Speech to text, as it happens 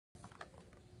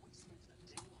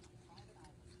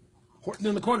Horton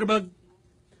and the Kwuggerbug.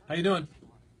 How you doing?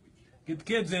 Get the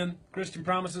kids in. Christian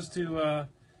promises to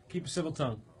keep a civil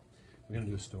tongue. We're going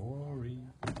to do a story.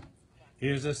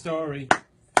 Here's a story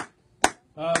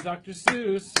of Dr.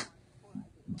 Seuss.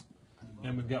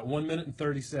 And we've got 1 minute and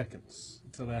 30 seconds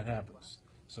until that happens.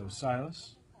 So,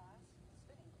 Silas,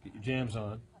 get your jams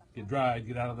on. Get dried.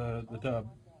 Get out of the tub.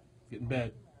 Get in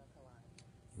bed.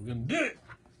 We're going to do it.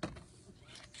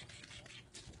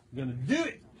 We're going to do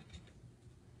it.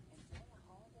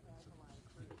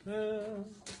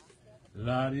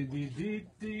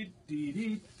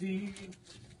 La-dee-dee-dee-dee-dee-dee-dee.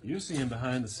 You're seeing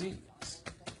behind the scenes.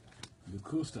 Do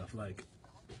cool stuff like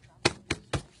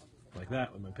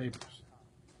that with my papers.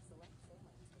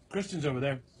 Christian's over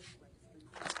there.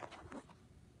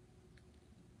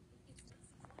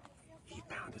 He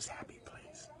found his happy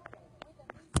place.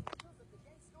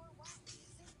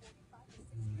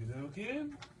 Okay.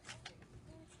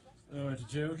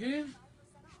 Artichoke.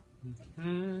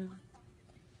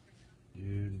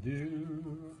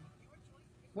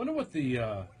 Wonder what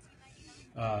the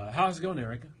how's it going,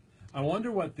 Erica? I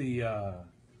wonder what the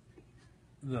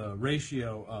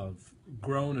ratio of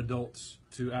grown adults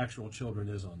to actual children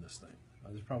is on this thing.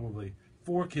 There's probably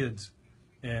 4 kids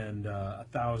and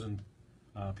 1,000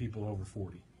 people over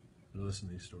 40 that listen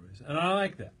to these stories, and I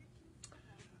like that.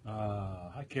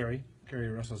 Hi, Carrie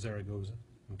Russell Zaragoza,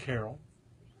 and Carol.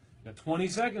 Got 20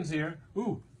 seconds here.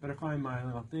 Ooh, better find my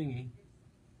little thingy.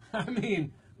 I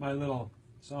mean, my little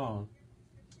song.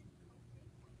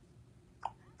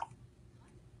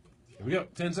 Here we go.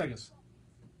 10 seconds.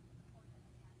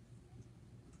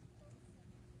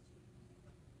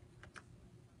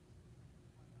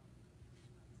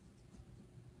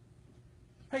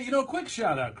 Hey, quick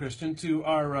shout out, Christian, to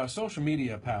our social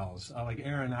media pals, like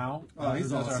Aaron Owl.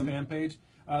 He's awesome. Our fan page.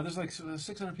 There's like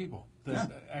 600 people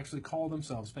that actually call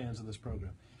themselves fans of this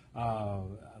program. I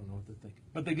don't know what they're thinking.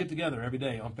 But they get together every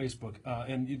day on Facebook,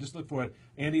 and you just look for it,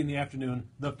 Andy in the Afternoon,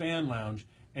 The Fan Lounge,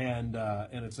 and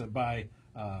it's by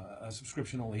a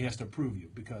subscription only. He has to approve you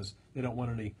because they don't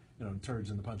want any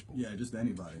turds in the punch bowl. Yeah, just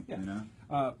anybody. Yeah.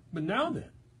 But now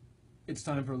then, it's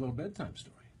time for a little bedtime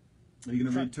story. Are you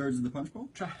going to read turds in the punch bowl?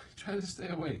 Try to stay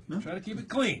awake. No? Try to keep it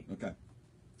clean. Okay.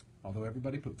 Although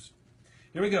everybody poops.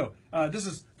 Here we go. This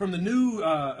is from the new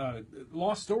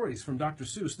Lost Stories from Dr.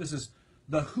 Seuss. This is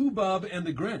The Hoobub and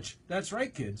the Grinch. That's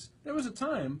right, kids. There was a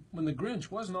time when the Grinch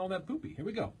wasn't all that poopy. Here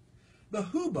we go. The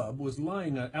Hoobub was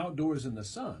lying outdoors in the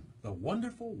sun, the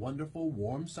wonderful, wonderful,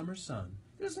 warm summer sun.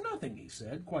 There's nothing, he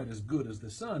said, quite as good as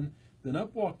the sun. Then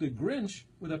up walked the Grinch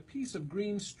with a piece of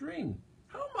green string.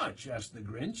 How much, asked the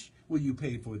Grinch, will you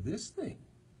pay for this thing?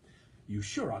 You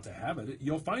sure ought to have it.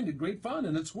 You'll find it great fun,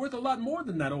 and it's worth a lot more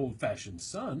than that old-fashioned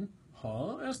sun.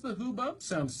 Huh? Asked the Hoobub.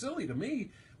 Sounds silly to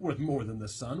me. Worth more than the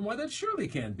sun? Why, that surely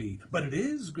can't be. But it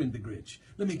is, grinned the Grinch.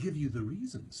 Let me give you the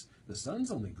reasons. The sun's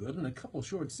only good in a couple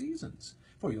short seasons.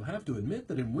 For you'll have to admit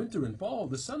that in winter and fall,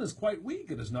 the sun is quite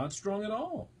weak. It is not strong at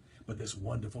all. But this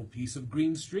wonderful piece of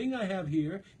green string I have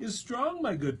here is strong,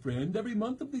 my good friend, every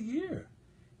month of the year.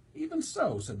 Even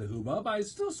so, said the Hoobub, I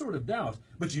still sort of doubt.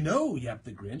 But yapped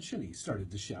the Grinch, and he started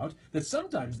to shout, that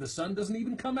sometimes the sun doesn't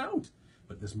even come out.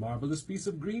 But this marvelous piece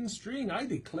of green string, I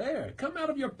declare, come out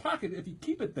of your pocket if you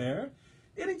keep it there.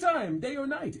 Any time, day or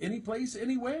night, any place,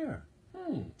 anywhere.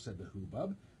 Said the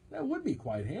Hoobub, that would be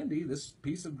quite handy. This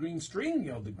piece of green string,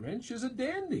 yelled the Grinch, is a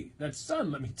dandy. That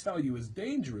sun, let me tell you, is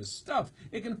dangerous stuff.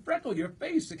 It can freckle your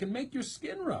face. It can make your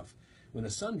skin rough. When the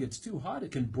sun gets too hot,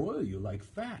 it can broil you like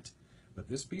fat. But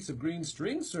this piece of green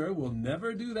string, sir, will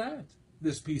never do that.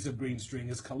 This piece of green string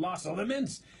is colossal,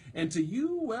 immense, and to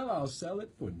you, well, I'll sell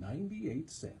it for 98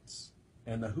 cents.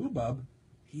 And the Hoobub,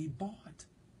 he bought.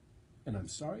 And I'm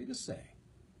sorry to say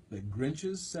that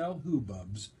Grinches sell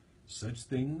Hoobubs such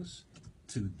things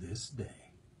to this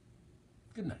day.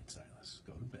 Good night, Silas.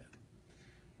 Go to bed.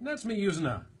 And that's me using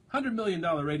a $100 million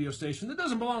radio station that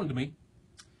doesn't belong to me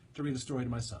to read a story to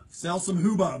my son. Sell some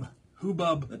Hoobub.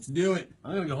 Hoobub. Let's do it.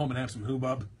 I'm going to go home and have some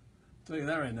Hoobub. I'll tell you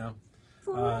that right now.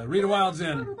 Rita Wild's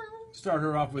in. Start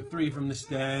her off with 3 from the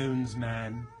Stones,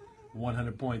 man.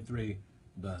 100.3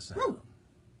 The Sound.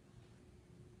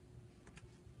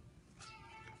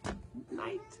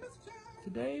 Night.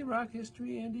 Today, rock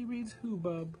history, Andy reads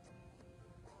Hoobub.